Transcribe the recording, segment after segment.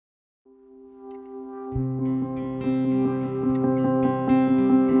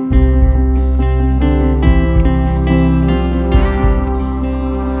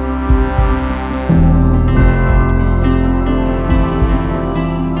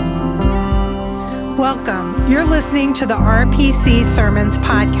You're listening to the RPC Sermons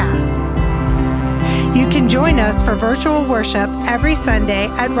podcast. You can join us for virtual worship every Sunday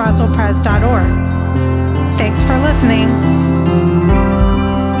at roswellpress.org. Thanks for listening.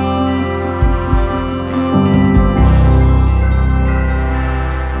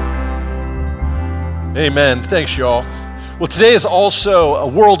 Amen. Thanks, y'all. Well, today is also a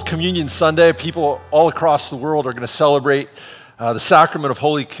World Communion Sunday. People all across the world are going to celebrate the sacrament of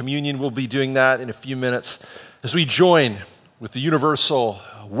Holy Communion. We'll be doing that in a few minutes as we join with the universal,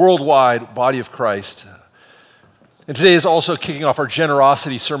 worldwide body of Christ. And today is also kicking off our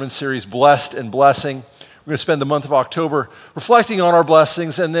generosity sermon series, Blessed and Blessing. We're going to spend the month of October reflecting on our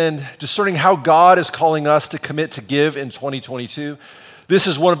blessings and then discerning how God is calling us to commit to give in 2022. This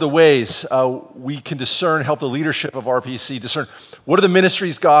is one of the ways we can discern, help the leadership of RPC discern what are the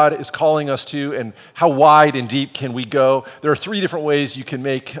ministries God is calling us to and how wide and deep can we go. There are three different ways you can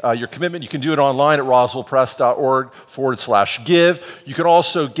make your commitment. You can do it online at roswellpress.org/give. You can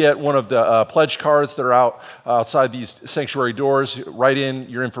also get one of the pledge cards that are outside these sanctuary doors. Write in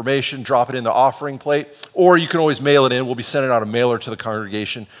your information, drop it in the offering plate, or you can always mail it in. We'll be sending out a mailer to the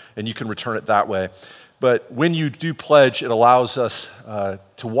congregation, and you can return it that way. But when you do pledge, it allows us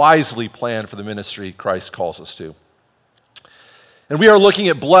to wisely plan for the ministry Christ calls us to. And we are looking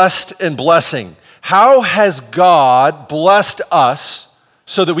at blessed and blessing. How has God blessed us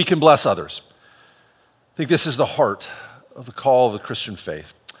so that we can bless others? I think this is the heart of the call of the Christian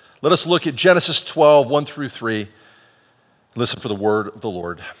faith. Let us look at Genesis 12, 1 through 3. Listen for the word of the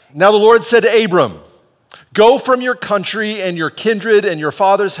Lord. Now the Lord said to Abram, "Go from your country and your kindred and your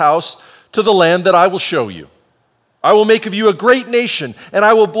father's house to the land that I will show you. I will make of you a great nation, and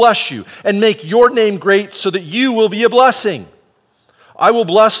I will bless you, and make your name great so that you will be a blessing. I will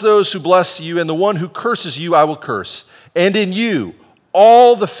bless those who bless you, and the one who curses you I will curse. And in you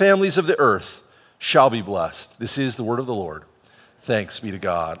all the families of the earth shall be blessed." This is the word of the Lord. Thanks be to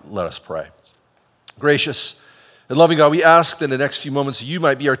God. Let us pray. Gracious and loving God, we ask that in the next few moments you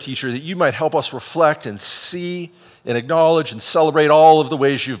might be our teacher, that you might help us reflect and see and acknowledge and celebrate all of the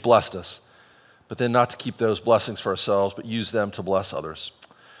ways you've blessed us, but then not to keep those blessings for ourselves, but use them to bless others.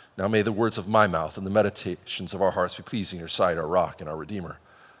 Now may the words of my mouth and the meditations of our hearts be pleasing in your sight, our rock and our redeemer.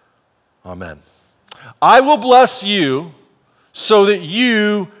 Amen. I will bless you so that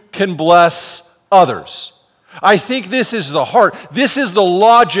you can bless others. I think this is the heart. This is the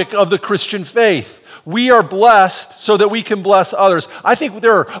logic of the Christian faith. We are blessed so that we can bless others. I think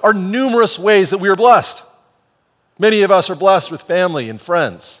there are numerous ways that we are blessed. Many of us are blessed with family and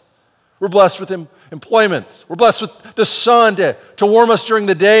friends. We're blessed with employment. We're blessed with the sun to warm us during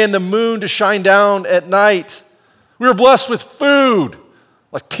the day and the moon to shine down at night. We are blessed with food,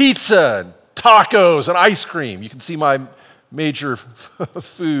 like pizza and tacos and ice cream. You can see my major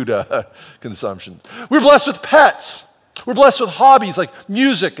food consumption. We're blessed with pets. We're blessed with hobbies like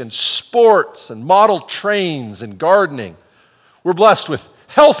music and sports and model trains and gardening. We're blessed with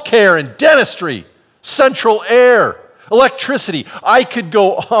healthcare and dentistry, central air, electricity. I could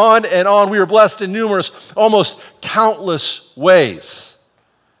go on and on. We are blessed in numerous, almost countless ways.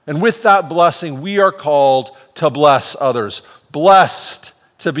 And with that blessing, we are called to bless others. Blessed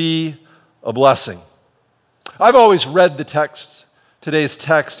to be a blessing. I've always read today's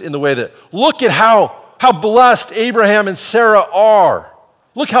text, in the way that, look at how blessed Abraham and Sarah are.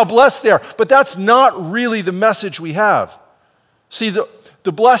 Look how blessed they are. But that's not really the message we have. See, the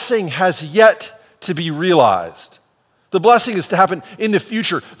blessing has yet to be realized. The blessing is to happen in the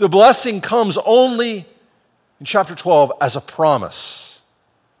future. The blessing comes only in chapter 12 as a promise.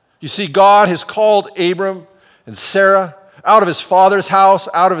 You see, God has called Abram and Sarah out of his father's house,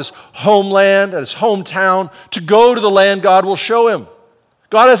 out of his homeland, his hometown, to go to the land God will show him.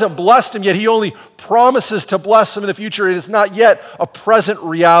 God hasn't blessed him yet. He only promises to bless him in the future. It is not yet a present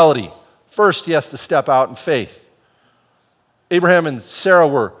reality. First, he has to step out in faith. Abraham and Sarah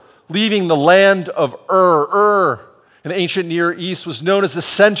were leaving the land of Ur. Ur in the ancient Near East was known as the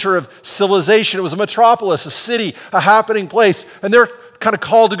center of civilization. It was a metropolis, a city, a happening place. And they're kind of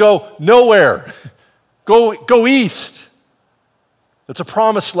called to go nowhere. Go east. It's a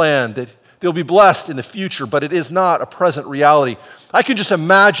promised land that they'll be blessed in the future, but it is not a present reality. I can just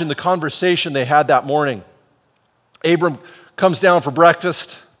imagine the conversation they had that morning. Abram comes down for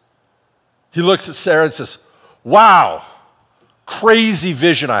breakfast. He looks at Sarah and says, "Wow, crazy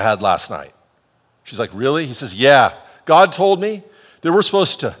vision I had last night." She's like, "Really?" He says, "Yeah, God told me that we're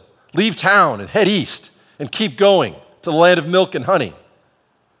supposed to leave town and head east and keep going to the land of milk and honey."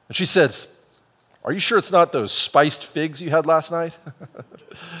 And she says, "Are you sure it's not those spiced figs you had last night?"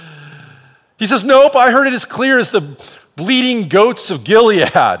 He says, "Nope, I heard it as clear as the bleating goats of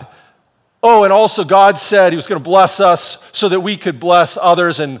Gilead." Oh, and also God said he was going to bless us so that we could bless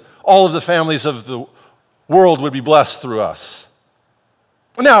others and all of the families of the world would be blessed through us.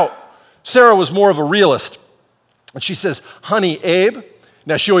 Now, Sarah was more of a realist. And she says, honey, Abe.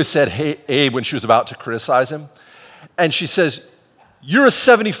 Now, she always said, hey, Abe, when she was about to criticize him. And she says, you're a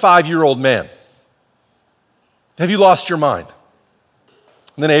 75-year-old man. Have you lost your mind?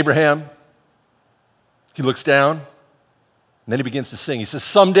 And then Abraham, he looks down, and then he begins to sing. He says,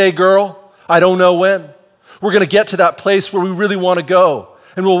 someday, girl, I don't know when, we're going to get to that place where we really want to go,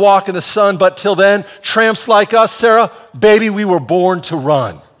 and we'll walk in the sun, but till then, tramps like us, Sarah, baby, we were born to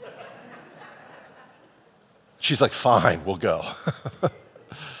run. She's like, fine, we'll go.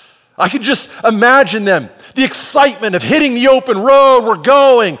 I can just imagine them, the excitement of hitting the open road, we're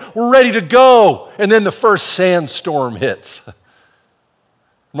going, we're ready to go, and then the first sandstorm hits.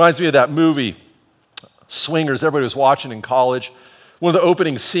 Reminds me of that movie, Swingers, everybody was watching in college. One of the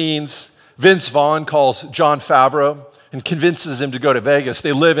opening scenes, Vince Vaughn calls Jon Favreau and convinces him to go to Vegas.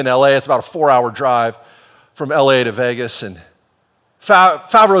 They live in LA, it's about a 4-hour drive from LA to Vegas, and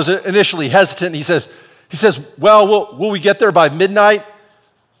Favreau's initially hesitant. He says, well, will we get there by midnight?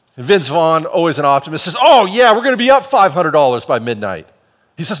 And Vince Vaughn, always an optimist, says, oh yeah, we're going to be up $500 by midnight.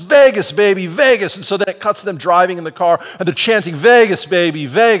 He says, Vegas, baby, Vegas. And so then it cuts to them driving in the car, and they're chanting, Vegas, baby,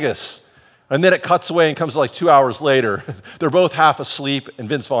 Vegas. And then it cuts away and comes like 2 hours later. They're both half asleep, and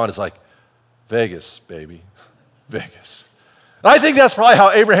Vince Vaughn is like, Vegas, baby, Vegas. And I think that's probably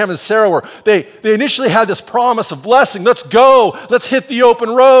how Abraham and Sarah were. They initially had this promise of blessing. Let's go. Let's hit the open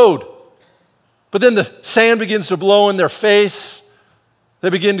road. But then the sand begins to blow in their face. They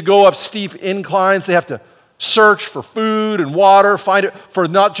begin to go up steep inclines. They have to search for food and water, find it for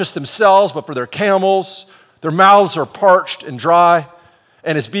not just themselves, but for their camels. Their mouths are parched and dry.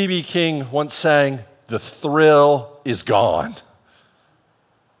 And as B.B. King once sang, the thrill is gone.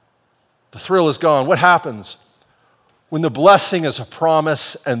 The thrill is gone. What happens when the blessing is a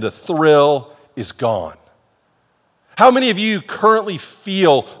promise and the thrill is gone? How many of you currently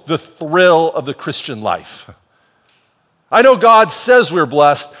feel the thrill of the Christian life? I know God says we're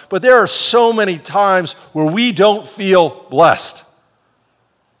blessed, but there are so many times where we don't feel blessed.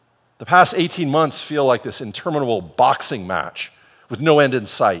 The past 18 months feel like this interminable boxing match with no end in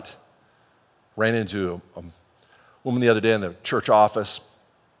sight. Ran into a woman the other day in the church office.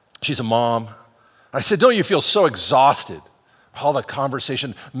 She's a mom. I said, don't you feel so exhausted? All the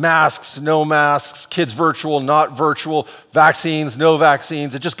conversation, masks, no masks, kids virtual, not virtual, vaccines, no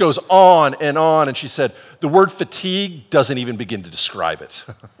vaccines. It just goes on. And she said, the word fatigue doesn't even begin to describe it.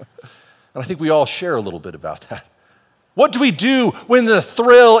 And I think we all share a little bit about that. What do we do when the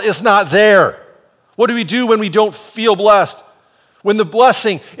thrill is not there? What do we do when we don't feel blessed? When the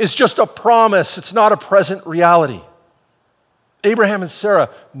blessing is just a promise, it's not a present reality. Abraham and Sarah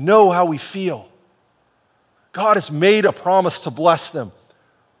know how we feel. God has made a promise to bless them,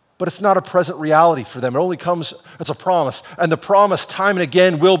 but it's not a present reality for them. It only comes as a promise, and the promise time and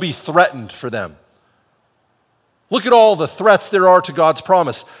again will be threatened for them. Look at all the threats there are to God's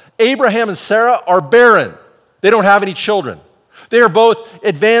promise. Abraham and Sarah are barren. They don't have any children. They are both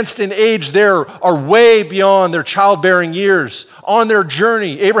advanced in age. They are way beyond their childbearing years. On their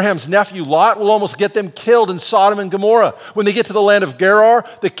journey, Abraham's nephew Lot will almost get them killed in Sodom and Gomorrah. When they get to the land of Gerar,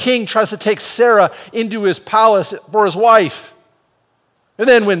 the king tries to take Sarah into his palace for his wife. And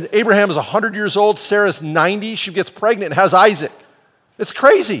then when Abraham is 100 years old, Sarah's 90, she gets pregnant and has Isaac. It's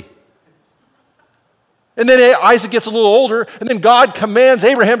crazy. And then Isaac gets a little older, and then God commands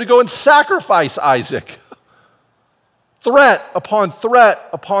Abraham to go and sacrifice Isaac. Threat upon threat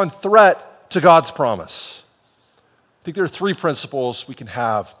upon threat to God's promise. I think there are 3 principles we can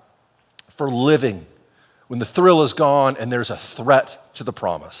have for living when the thrill is gone and there's a threat to the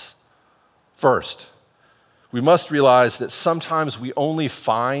promise. First, we must realize that sometimes we only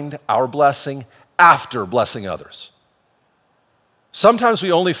find our blessing after blessing others. Sometimes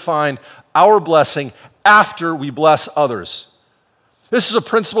we only find our blessing after we bless others. This is a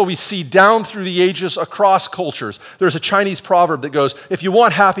principle we see down through the ages across cultures. There's a Chinese proverb that goes, if you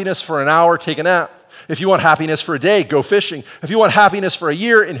want happiness for an hour, take a nap. If you want happiness for a day, go fishing. If you want happiness for a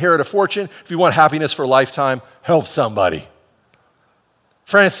year, inherit a fortune. If you want happiness for a lifetime, help somebody.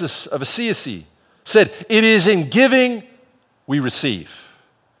 Francis of Assisi said, it is in giving we receive.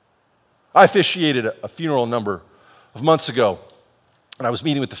 I officiated a funeral a number of months ago, and I was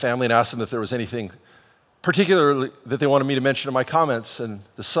meeting with the family and asked them if there was anything particularly that they wanted me to mention in my comments, and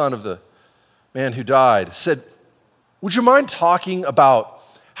the son of the man who died said, would you mind talking about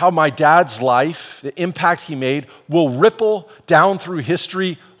how my dad's life, the impact he made, will ripple down through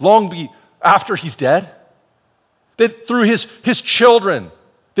history long after he's dead? That through his children,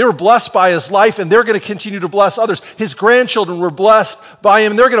 They were blessed by his life, and they're going to continue to bless others. His grandchildren were blessed by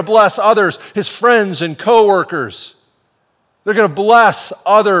him, and they're going to bless others, his friends and coworkers. They're going to bless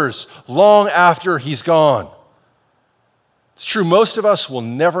others long after he's gone. It's true, most of us will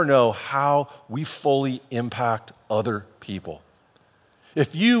never know how we fully impact other people.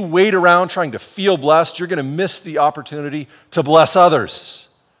 If you wait around trying to feel blessed, you're going to miss the opportunity to bless others.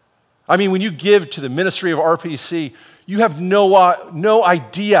 I mean, when you give to the ministry of RPC, you have no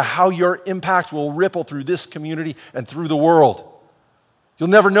idea how your impact will ripple through this community and through the world. You'll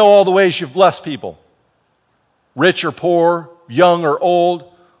never know all the ways you've blessed people, rich or poor, young or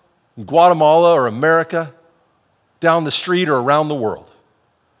old, in Guatemala or America, down the street or around the world.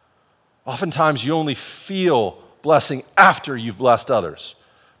 Oftentimes, you only feel blessing after you've blessed others.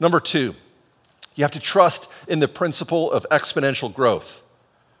 Number 2, you have to trust in the principle of exponential growth.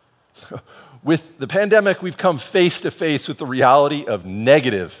 With the pandemic, we've come face to face with the reality of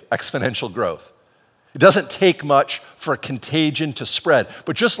negative exponential growth. It doesn't take much for a contagion to spread.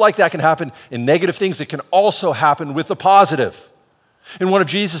 But just like that can happen in negative things, it can also happen with the positive. In one of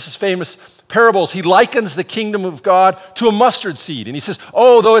Jesus' famous parables, he likens the kingdom of God to a mustard seed. And he says,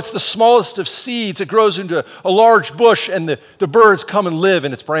 oh, though it's the smallest of seeds, it grows into a large bush, and the birds come and live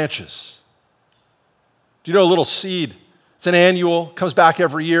in its branches. Do you know a little seed? It's an annual, comes back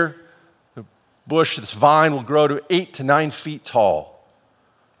every year. The bush, this vine will grow to 8 to 9 feet tall.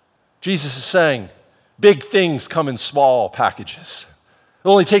 Jesus is saying, big things come in small packages. It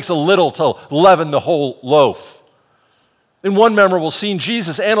only takes a little to leaven the whole loaf. In one memorable scene,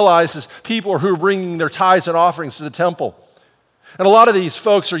 Jesus analyzes people who are bringing their tithes and offerings to the temple. And a lot of these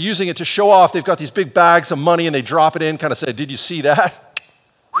folks are using it to show off. They've got these big bags of money and they drop it in, kind of say, did you see that?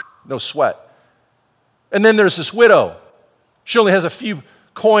 No sweat. And then there's this widow. She only has a few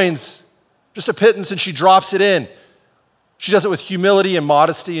coins, just a pittance, and she drops it in. She does it with humility and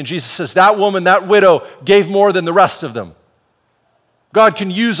modesty, and Jesus says, that woman, that widow, gave more than the rest of them. God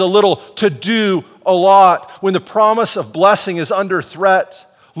can use a little to do a lot. When the promise of blessing is under threat,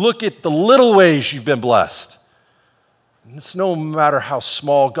 look at the little ways you've been blessed. And it's no matter how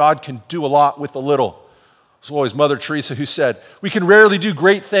small, God can do a lot with the little. It was always Mother Teresa who said, we can rarely do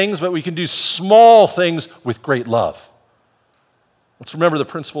great things, but we can do small things with great love. Let's remember the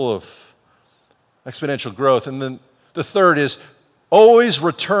principle of exponential growth. And then the third is always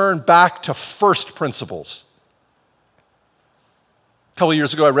return back to first principles. A couple of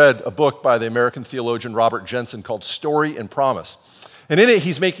years ago, I read a book by the American theologian Robert Jensen called Story and Promise. And in it,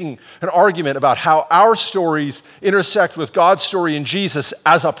 he's making an argument about how our stories intersect with God's story in Jesus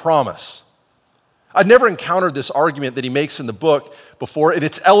as a promise. I'd never encountered this argument that he makes in the book before, and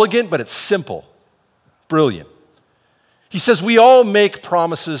it's elegant, but it's simple. Brilliant. He says, we all make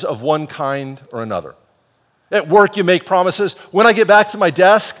promises of one kind or another. At work, you make promises. When I get back to my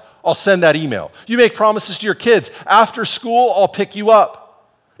desk, I'll send that email. You make promises to your kids. After school, I'll pick you up.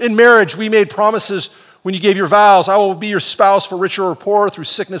 In marriage, we made promises when you gave your vows. I will be your spouse for richer or poorer, through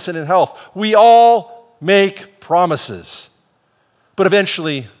sickness and in health. We all make promises. But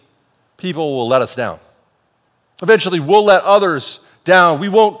eventually, people will let us down. Eventually, we'll let others down. We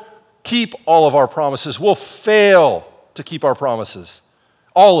won't keep all of our promises. We'll fail to keep our promises.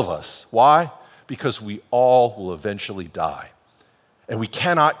 All of us. Why? Because we all will eventually die. And we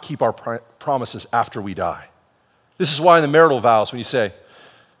cannot keep our promises after we die. This is why in the marital vows, when you say,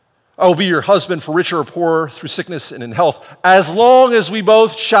 I will be your husband for richer or poorer, through sickness and in health, as long as we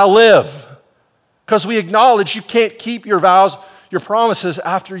both shall live. Because we acknowledge you can't keep your vows, your promises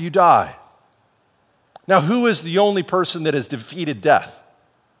after you die. Now, who is the only person that has defeated death?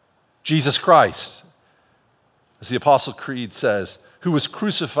 Jesus Christ. As the Apostle Creed says, who was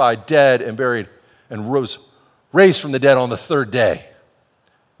crucified, dead, and buried, and raised from the dead on the third day.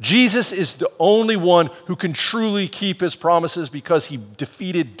 Jesus is the only one who can truly keep his promises because he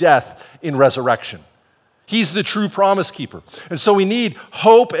defeated death in resurrection. He's the true promise keeper. And so we need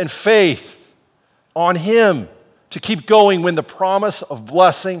hope and faith on him to keep going when the promise of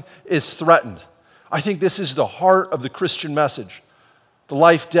blessing is threatened. I think this is the heart of the Christian message, the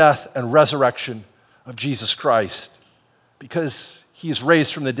life, death, and resurrection of Jesus Christ. Because he is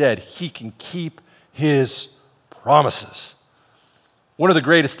raised from the dead, he can keep his promises. One of the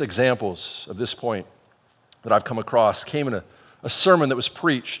greatest examples of this point that I've come across came in a sermon that was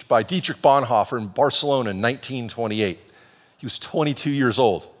preached by Dietrich Bonhoeffer in Barcelona in 1928. He was 22 years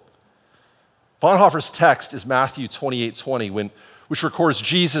old. Bonhoeffer's text is Matthew 28:20, which records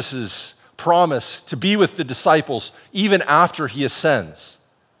Jesus' promise to be with the disciples even after he ascends.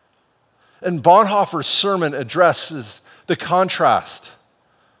 And Bonhoeffer's sermon addresses the contrast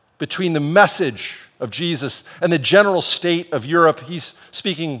between the message of Jesus and the general state of Europe. He's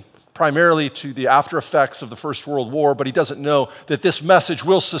speaking primarily to the after effects of the First World War, but he doesn't know that this message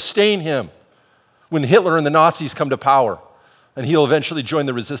will sustain him when Hitler and the Nazis come to power, and he'll eventually join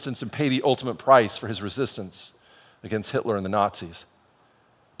the resistance and pay the ultimate price for his resistance against Hitler and the Nazis.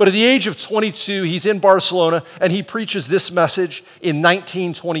 But at the age of 22, he's in Barcelona, and he preaches this message in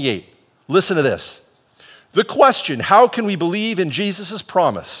 1928. Listen to this. The question, how can we believe in Jesus'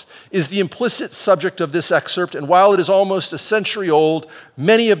 promise, is the implicit subject of this excerpt, and while it is almost a century old,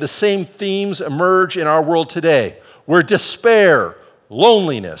 many of the same themes emerge in our world today, where despair,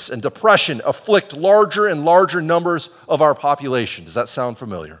 loneliness, and depression afflict larger and larger numbers of our population. Does that sound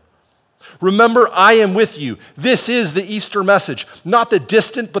familiar? Remember, I am with you. This is the Easter message, not the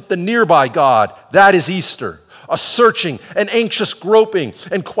distant, but the nearby God. That is Easter. A searching and anxious groping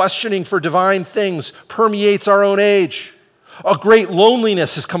and questioning for divine things permeates our own age. A great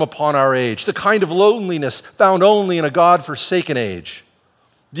loneliness has come upon our age, the kind of loneliness found only in a God-forsaken age.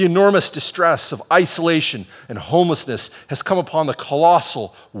 The enormous distress of isolation and homelessness has come upon the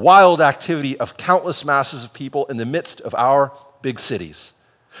colossal, wild activity of countless masses of people in the midst of our big cities.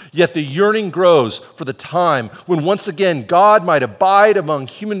 Yet the yearning grows for the time when once again God might abide among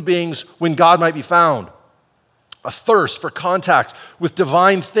human beings, when God might be found. A thirst for contact with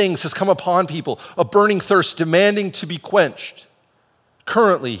divine things has come upon people, a burning thirst demanding to be quenched.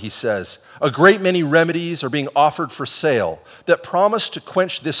 Currently, he says, a great many remedies are being offered for sale that promise to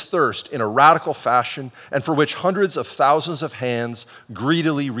quench this thirst in a radical fashion and for which hundreds of thousands of hands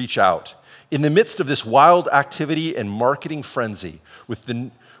greedily reach out. In the midst of this wild activity and marketing frenzy, with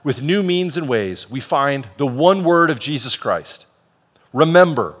new means and ways, we find the one word of Jesus Christ.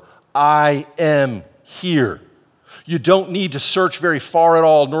 Remember, I am here. You don't need to search very far at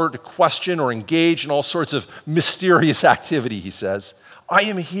all in order to question or engage in all sorts of mysterious activity, he says. I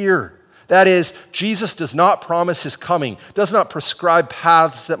am here. That is, Jesus does not promise his coming, does not prescribe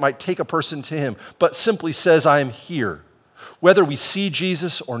paths that might take a person to him, but simply says, I am here. Whether we see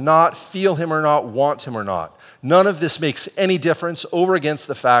Jesus or not, feel him or not, want him or not, none of this makes any difference over against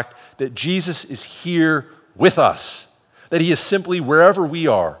the fact that Jesus is here with us, that he is simply wherever we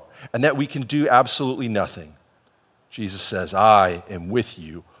are, and that we can do absolutely nothing. Jesus says, I am with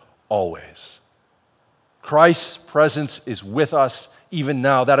you always. Christ's presence is with us even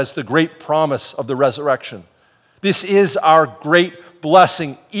now. That is the great promise of the resurrection. This is our great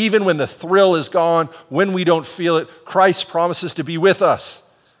blessing. Even when the thrill is gone, when we don't feel it, Christ promises to be with us.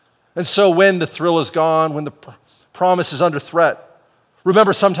 And so when the thrill is gone, when the promise is under threat,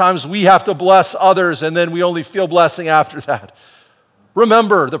 remember, sometimes we have to bless others and then we only feel blessing after that.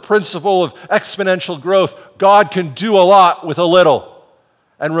 Remember the principle of exponential growth. God can do a lot with a little.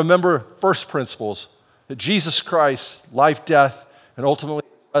 And remember first principles, that Jesus Christ, life, death, and ultimately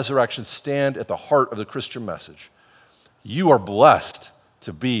resurrection stand at the heart of the Christian message. You are blessed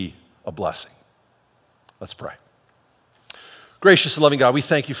to be a blessing. Let's pray. Gracious and loving God, we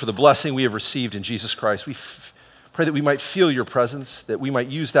thank you for the blessing we have received in Jesus Christ. We pray that we might feel your presence, that we might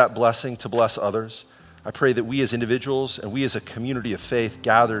use that blessing to bless others. I pray that we as individuals and we as a community of faith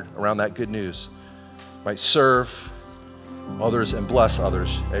gathered around that good news might serve others and bless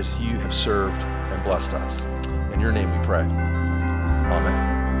others as you have served and blessed us. In your name we pray. Amen.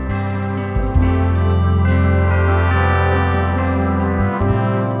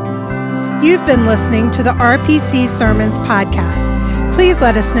 You've been listening to the RPC Sermons podcast. Please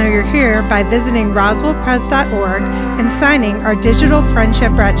let us know you're here by visiting roswellpres.org and signing our digital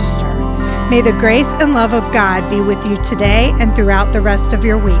friendship register. May the grace and love of God be with you today and throughout the rest of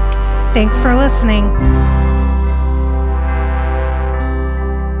your week. Thanks for listening.